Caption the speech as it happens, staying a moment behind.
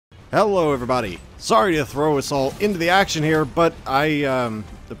Hello everybody. Sorry to throw us all into the action here, but I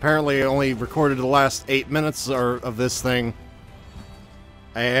apparently only recorded the last 8 minutes of this thing.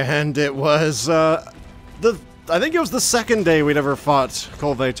 And it was I think it was the second day we'd ever fought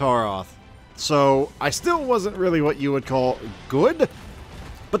Kulve Taroth. So I still wasn't really what you would call good,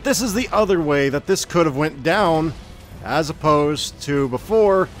 but this is the other way that this could have went down as opposed to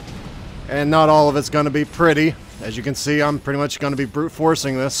before, and not all of it's going to be pretty. As you can see, I'm pretty much going to be brute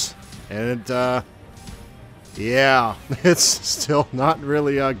forcing this. And, yeah, it's still not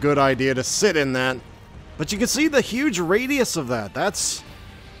really a good idea to sit in that. But you can see the huge radius of that. That's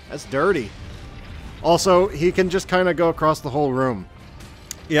dirty. Also, he can just kind of go across the whole room.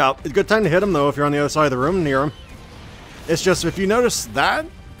 Yeah, it's a good time to hit him, though, if you're on the other side of the room near him. It's just, if you notice that,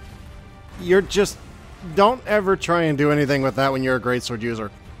 you're just... don't ever try and do anything with that when you're a greatsword user.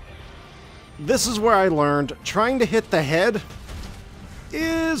 This is where I learned trying to hit the head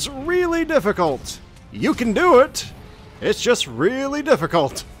is really difficult. You can do it. It's just really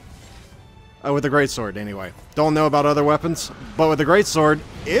difficult. With the greatsword, anyway. Don't know about other weapons, but with the greatsword,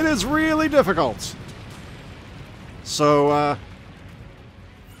 it is really difficult. So,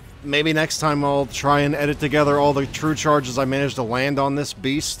 maybe next time I'll try and edit together all the true charges I managed to land on this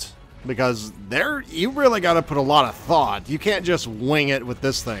beast, because you really got to put a lot of thought. You can't just wing it with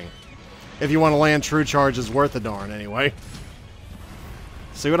this thing. If you want to land true charges worth a darn, anyway.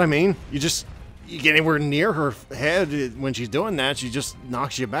 See what I mean? You get anywhere near her head when she's doing that, she just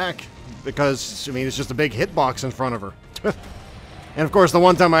knocks you back. Because, I mean, it's just a big hitbox in front of her. And of course, the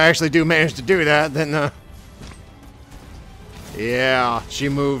one time I actually do manage to do that, then, yeah, she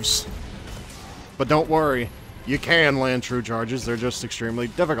moves. But don't worry, you can land true charges, they're just extremely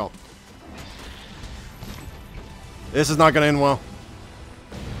difficult. This is not going to end well.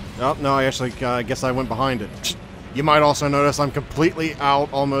 Oh, no, I actually, guess I went behind it. You might also notice I'm completely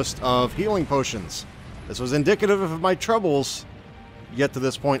out almost of healing potions. This was indicative of my troubles yet to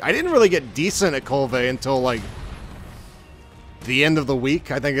this point. I didn't really get decent at Kulve until, like, the end of the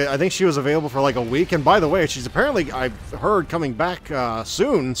week. I think she was available for, like, a week. And by the way, she's apparently, I've heard, coming back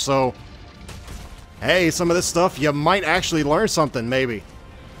soon. So, hey, some of this stuff, you might actually learn something, maybe.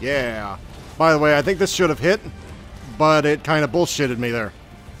 Yeah. By the way, I think this should have hit, but it kind of bullshitted me there.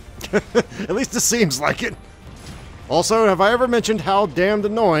 At least it seems like it. Also, have I ever mentioned how damned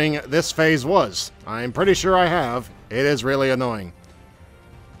annoying this phase was? I'm pretty sure I have. It is really annoying.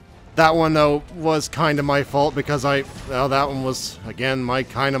 That one, though, was kind of my fault because well, that one was, again,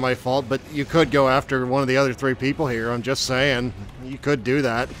 kind of my fault, but you could go after one of the other 3 people here. I'm just saying. You could do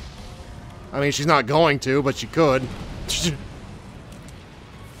that. I mean, she's not going to, but you could.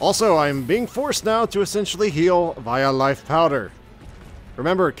 Also, I'm being forced now to essentially heal via life powder.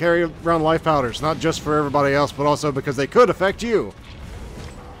 Remember, carry around life powders, not just for everybody else, but also because they could affect you.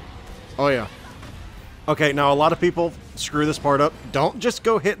 Oh, yeah. Okay, now a lot of people screw this part up. Don't just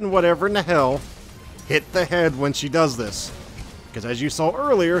go hitting whatever in the hell. Hit the head when she does this. Because as you saw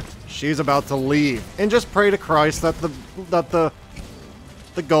earlier, she's about to leave. And just pray to Christ that the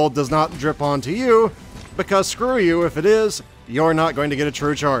gold does not drip onto you. Because screw you, if it is, you're not going to get a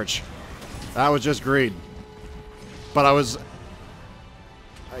true charge. That was just greed. But I was...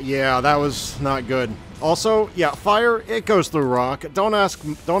 yeah, that was not good. Also, yeah, fire, it goes through rock. Don't ask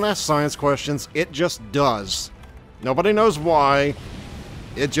science questions. It just does. Nobody knows why.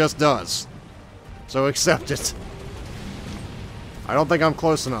 It just does. So accept it. I don't think I'm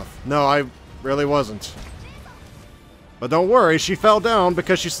close enough. No, I really wasn't. But don't worry, she fell down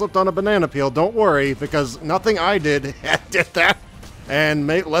because she slipped on a banana peel. Don't worry, because nothing I did did that.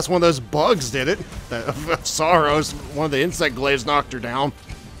 And unless one of those bugs did it. Sorrows, one of the insect glaives knocked her down.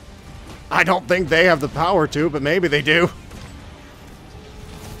 I don't think they have the power to, but maybe they do.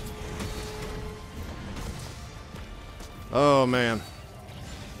 Oh, man.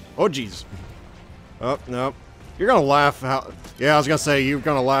 Oh, jeez. Oh, no. You're gonna laugh how... yeah, I was gonna say, you're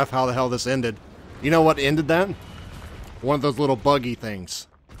gonna laugh how the hell this ended. You know what ended that? One of those little buggy things.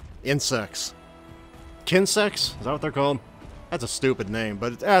 Insects. Kinsects? Is that what they're called? That's a stupid name,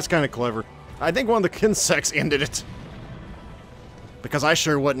 but that's kind of clever. I think one of the kinsects ended it. Because I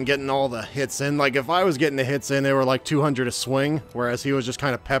sure wasn't getting all the hits in. Like, if I was getting the hits in, they were like 200 a swing, whereas he was just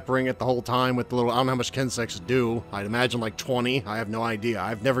kind of peppering it the whole time with the little... I don't know how much insects do. I'd imagine like 20. I have no idea.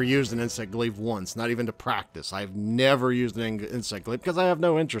 I've never used an insect glaive once, not even to practice. I've never used an insect glaive because I have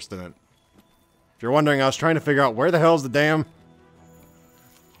no interest in it. If you're wondering, I was trying to figure out where the hell's the damn...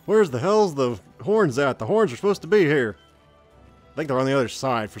 where's the hell's the horns at? The horns are supposed to be here. I think they're on the other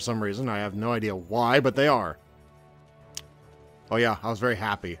side for some reason. I have no idea why, but they are. Oh yeah, I was very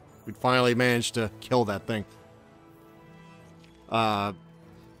happy. We'd finally managed to kill that thing.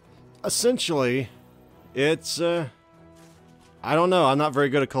 essentially, it's, I don't know. I'm not very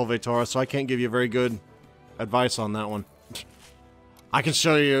good at Kulve, so I can't give you very good advice on that one. I can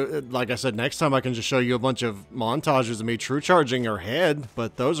show you, like I said, next time I can just show you a bunch of montages of me true charging her head,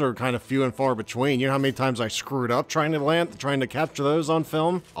 but those are kind of few and far between. You know how many times I screwed up trying to capture those on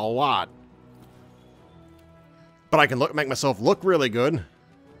film? A lot. But I can make myself look really good.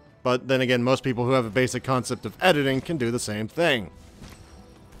 But then again, most people who have a basic concept of editing can do the same thing.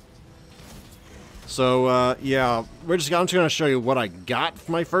 So, yeah, I'm just going to show you what I got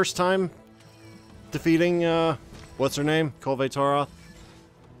for my first time defeating, what's her name? Kulve.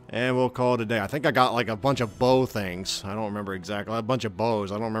 And we'll call it a day. I think I got like a bunch of bow things. I don't remember exactly. A bunch of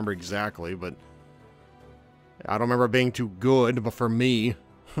bows. I don't remember exactly, but I don't remember being too good, but for me,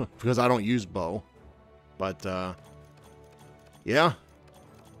 because I don't use bow. But, yeah.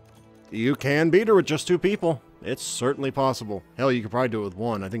 You can beat her with just 2 people. It's certainly possible. Hell, you could probably do it with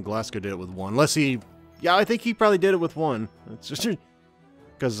 1. I think Glasgow did it with 1. Unless he... Yeah, I think he probably did it with 1. It's just...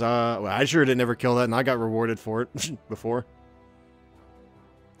 Because, well, I sure didn't ever kill that, and I got rewarded for it before.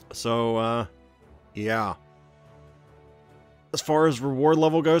 So, yeah. As far as reward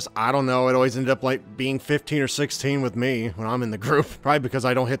level goes, I don't know. It always ended up, like, being 15 or 16 with me when I'm in the group. Probably because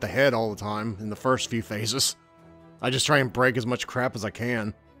I don't hit the head all the time in the first few phases. I just try and break as much crap as I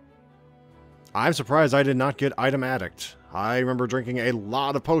can. I'm surprised I did not get Item Addict. I remember drinking a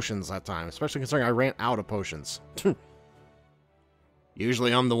lot of potions that time, especially considering I ran out of potions.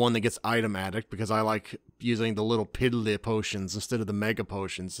 Usually I'm the one that gets Item Addict because I like using the little piddly potions instead of the mega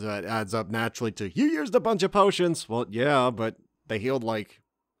potions. That adds up naturally to, you used a bunch of potions! Well, yeah, but they healed like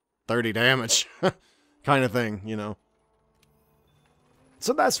 30 damage. Kind of thing, you know.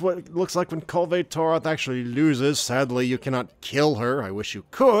 So that's what it looks like when Kulve actually loses. Sadly, you cannot kill her. I wish you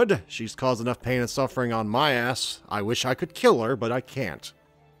could. She's caused enough pain and suffering on my ass. I wish I could kill her, but I can't.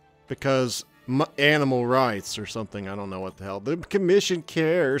 Because... animal rights or something. I don't know what the hell. The Commission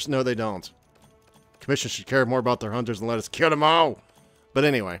cares. No, they don't. The Commission should care more about their hunters and let us kill them all. But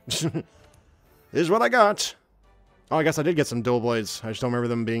anyway. Here's what I got. Oh, I guess I did get some dual blades. I just don't remember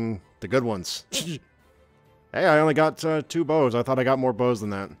them being the good ones. Hey, I only got 2 bows. I thought I got more bows than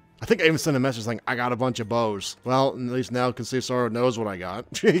that. I think I even sent a message saying, I got a bunch of bows. Well, at least now Conceivsoro knows what I got.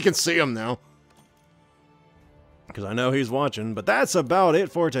 He can see them now. Because I know he's watching. But that's about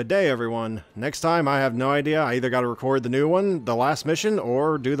it for today, everyone. Next time, I have no idea. I either got to record the new one, the last mission,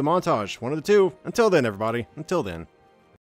 or do the montage. One of the two. Until then, everybody. Until then.